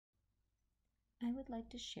I would like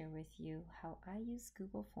to share with you how I use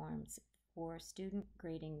Google Forms for student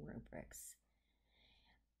grading rubrics.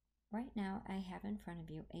 Right now I have in front of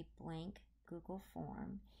you a blank Google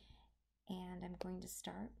form, and I'm going to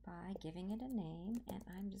start by giving it a name, and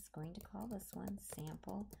I'm just going to call this one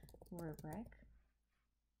Sample Rubric.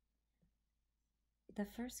 The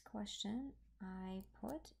first question I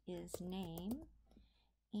put is name,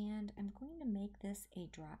 and I'm going to make this a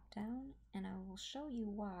drop down, and I will show you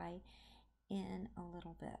why in a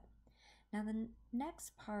little bit. Now the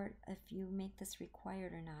next part, if you make this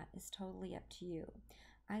required or not, is totally up to you.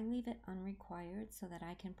 I leave it unrequired so that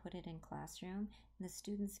I can put it in classroom and the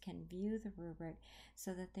students can view the rubric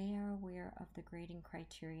so that they are aware of the grading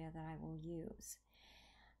criteria that I will use.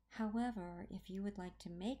 However, if you would like to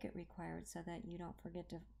make it required so that you don't forget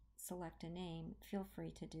to select a name, feel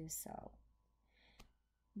free to do so.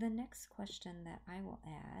 The next question that I will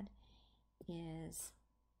add is,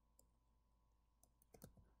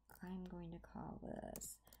 I'm going to call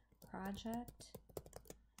this project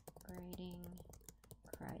grading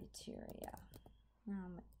criteria.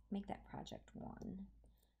 Make that project 1.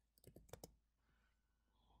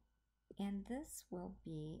 And this will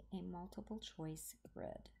be a multiple choice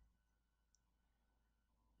grid.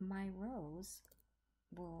 My rows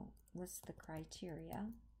will list the criteria.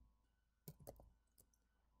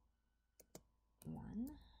 1.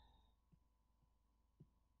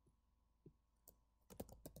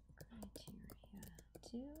 Criteria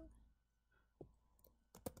 2.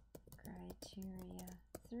 Criteria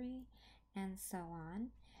 3, and so on.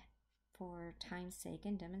 For time's sake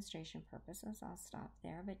and demonstration purposes, I'll stop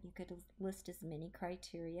there, but you could list as many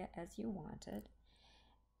criteria as you wanted.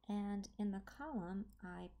 And in the column,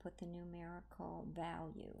 I put the numerical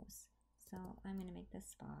values. So I'm going to make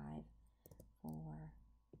this 5, 4,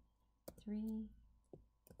 3,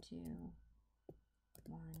 2,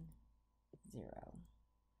 1, 0.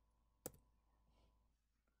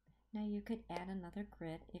 Now you could add another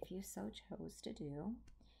grid if you so chose to do,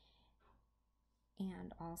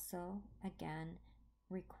 and also, again,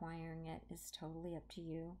 requiring it is totally up to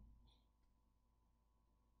you.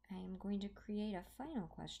 I am going to create a final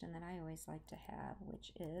question that I always like to have,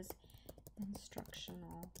 which is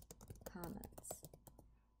instructional comments,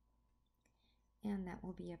 and that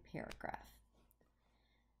will be a paragraph.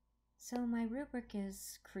 So my rubric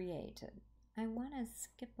is created. I want to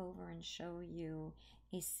skip over and show you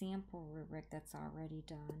a sample rubric that's already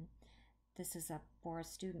done. This is for a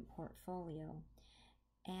student portfolio,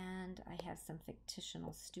 and I have some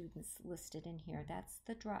fictional students listed in here. That's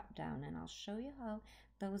the drop down, and I'll show you how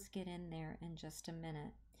those get in there in just a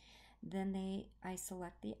minute. Then I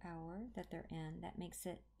select the hour that they're in. That makes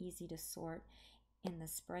it easy to sort in the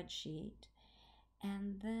spreadsheet.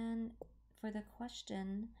 And then for the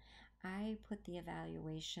question, I put the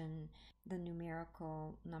evaluation, the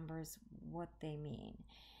numerical numbers, what they mean.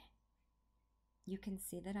 You can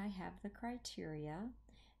see that I have the criteria,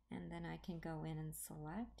 and then I can go in and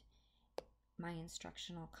select my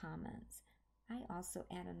instructional comments. I also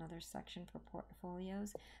add another section for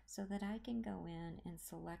portfolios so that I can go in and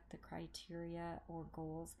select the criteria or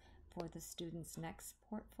goals for the student's next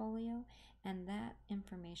portfolio, and that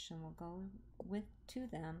information will go to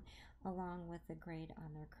them along with the grade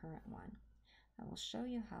on their current one. I will show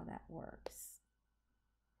you how that works.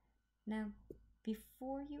 Now,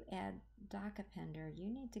 before you add Doc Appender, you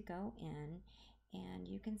need to go in, and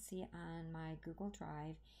you can see on my Google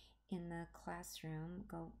Drive in the Classroom,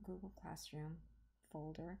 Google Classroom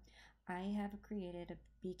folder, I have created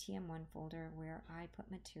a BTM1 folder where I put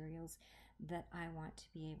materials that I want to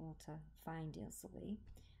be able to find easily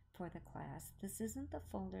for the class. This isn't the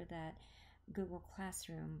folder that Google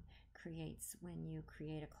Classroom creates when you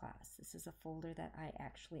create a class. This is a folder that I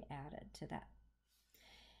actually added to that.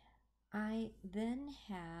 I then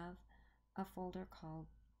have a folder called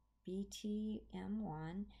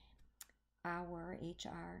BTM1, our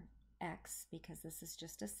HRX, because this is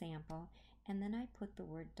just a sample, and then I put the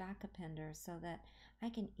word Doc Appender so that I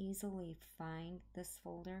can easily find this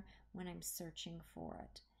folder when I'm searching for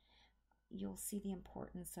it. You'll see the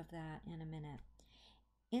importance of that in a minute.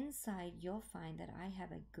 Inside, you'll find that I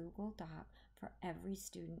have a Google Doc for every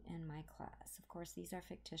student in my class. Of course, these are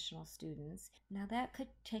fictional students. Now, that could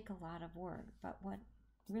take a lot of work, but what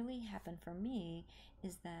really happened for me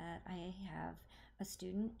is that I have a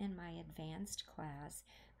student in my advanced class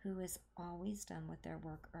who is always done with their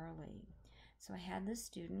work early. So I had the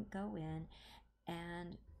student go in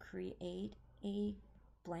and create a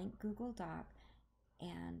blank Google Doc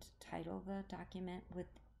and title the document with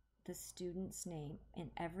the student's name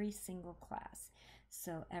in every single class.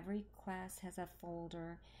 So every class has a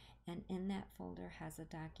folder, and in that folder has a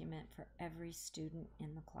document for every student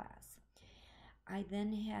in the class. I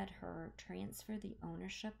then had her transfer the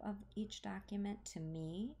ownership of each document to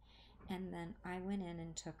me, and then I went in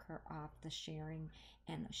and took her off the sharing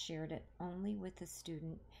and shared it only with the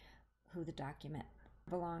student who the document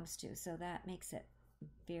belongs to. So that makes it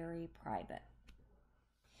very private.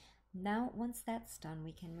 Now, once that's done,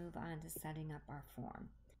 we can move on to setting up our form.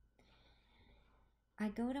 I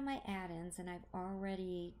go to my add-ins, and I've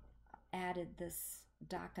already added this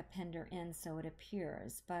doc appender in so it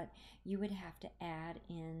appears, but you would have to add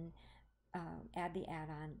the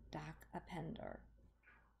add-on doc appender.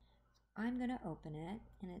 I'm going to open it,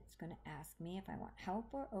 and it's going to ask me if I want help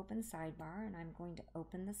or open sidebar, and I'm going to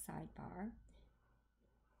open the sidebar.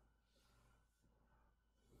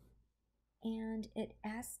 And it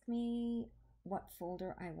asks me what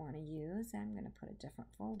folder I want to use. I'm going to put a different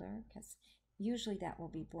folder because usually that will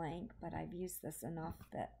be blank, but I've used this enough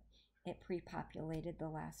that it pre-populated the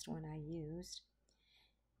last one I used.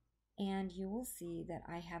 And you will see that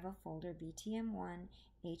I have a folder BTM1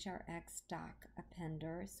 HRX doc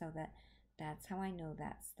appender, so that's how I know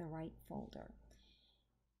that's the right folder.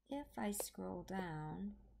 If I scroll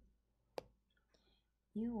down,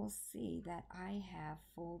 you will see that I have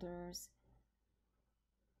folders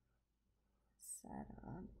set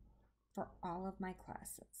up for all of my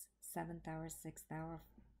classes: 7th hour, 6th hour,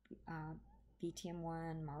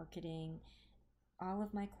 BTM1, marketing, all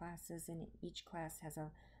of my classes, and each class has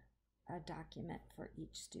a document for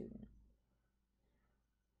each student.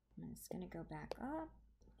 I'm just going to go back up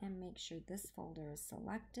and make sure this folder is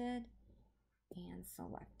selected and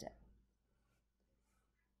select it.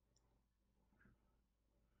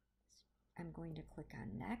 I'm going to click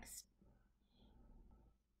on Next,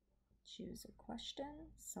 choose a question,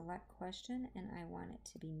 select question, and I want it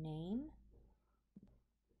to be name.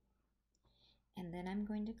 And then I'm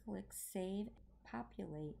going to click Save,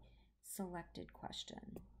 Populate Selected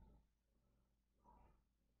Question.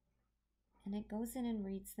 And it goes in and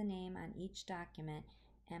reads the name on each document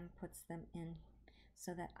and puts them in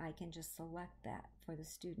so that I can just select that for the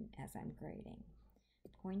student as I'm grading.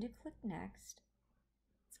 I'm going to click Next.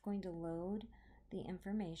 It's going to load the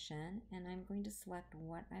information, and I'm going to select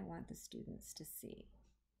what I want the students to see.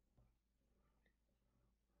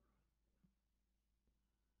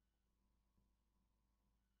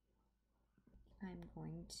 I'm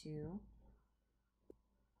going to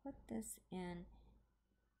put this in.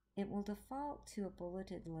 It will default to a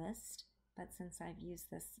bulleted list, but since I've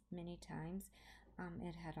used this many times,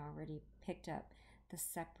 it had already picked up the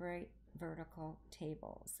separate vertical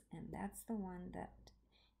tables, and that's the one that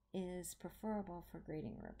is preferable for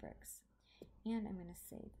grading rubrics. And I'm going to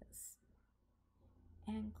save this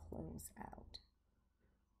and close out.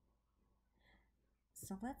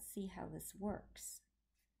 So let's see how this works.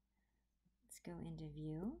 Let's go into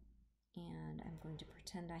View, and I'm going to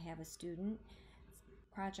pretend I have a student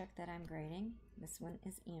project that I'm grading. This one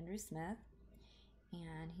is Andrew Smith,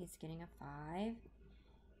 and he's getting a 5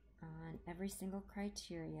 on every single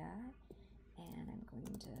criteria, and I'm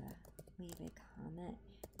going to leave a comment,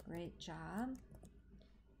 great job,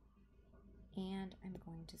 and I'm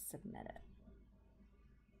going to submit it.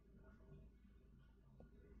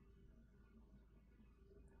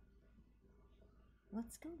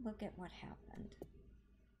 Let's go look at what happened.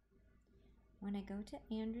 When I go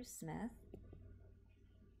to Andrew Smith,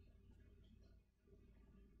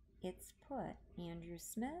 it's put Andrew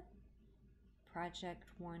Smith, Project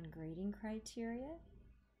 1 grading criteria,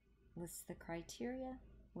 lists the criteria,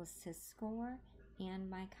 lists his score, and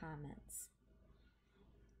my comments.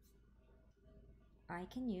 I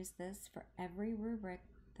can use this for every rubric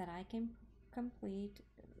that I can complete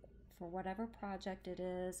for whatever project it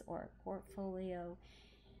is or portfolio.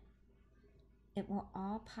 It will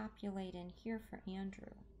all populate in here for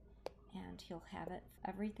Andrew, and he'll have it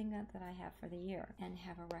everything that I have for the year and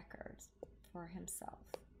have a record for himself.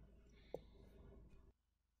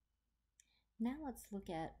 Now let's look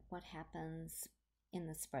at what happens in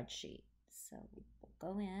the spreadsheet. So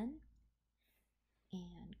we'll go in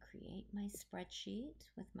and create my spreadsheet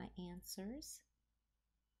with my answers.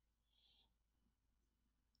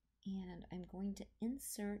 And I'm going to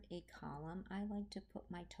insert a column. I like to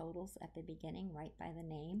put my totals at the beginning right by the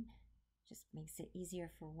name. Just makes it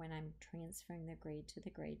easier for when I'm transferring the grade to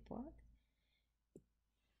the grade book.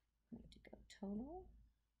 I'm going to go total.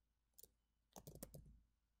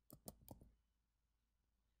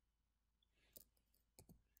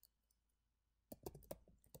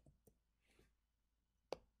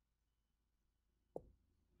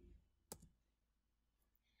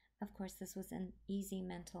 Of course, this was an easy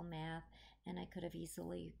mental math, and I could have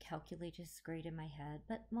easily calculated this grade in my head,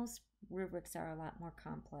 but most rubrics are a lot more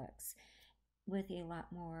complex with a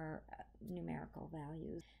lot more numerical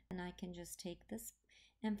values. And I can just take this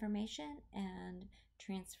information and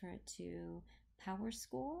transfer it to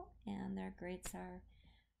PowerSchool, and their grades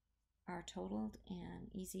are totaled and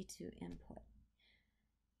easy to input.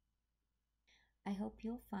 I hope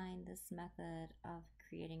you'll find this method of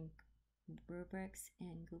creating rubrics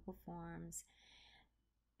in Google Forms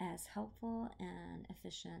as helpful and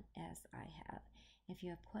efficient as I have. If you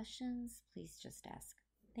have questions, please just ask.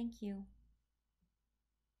 Thank you.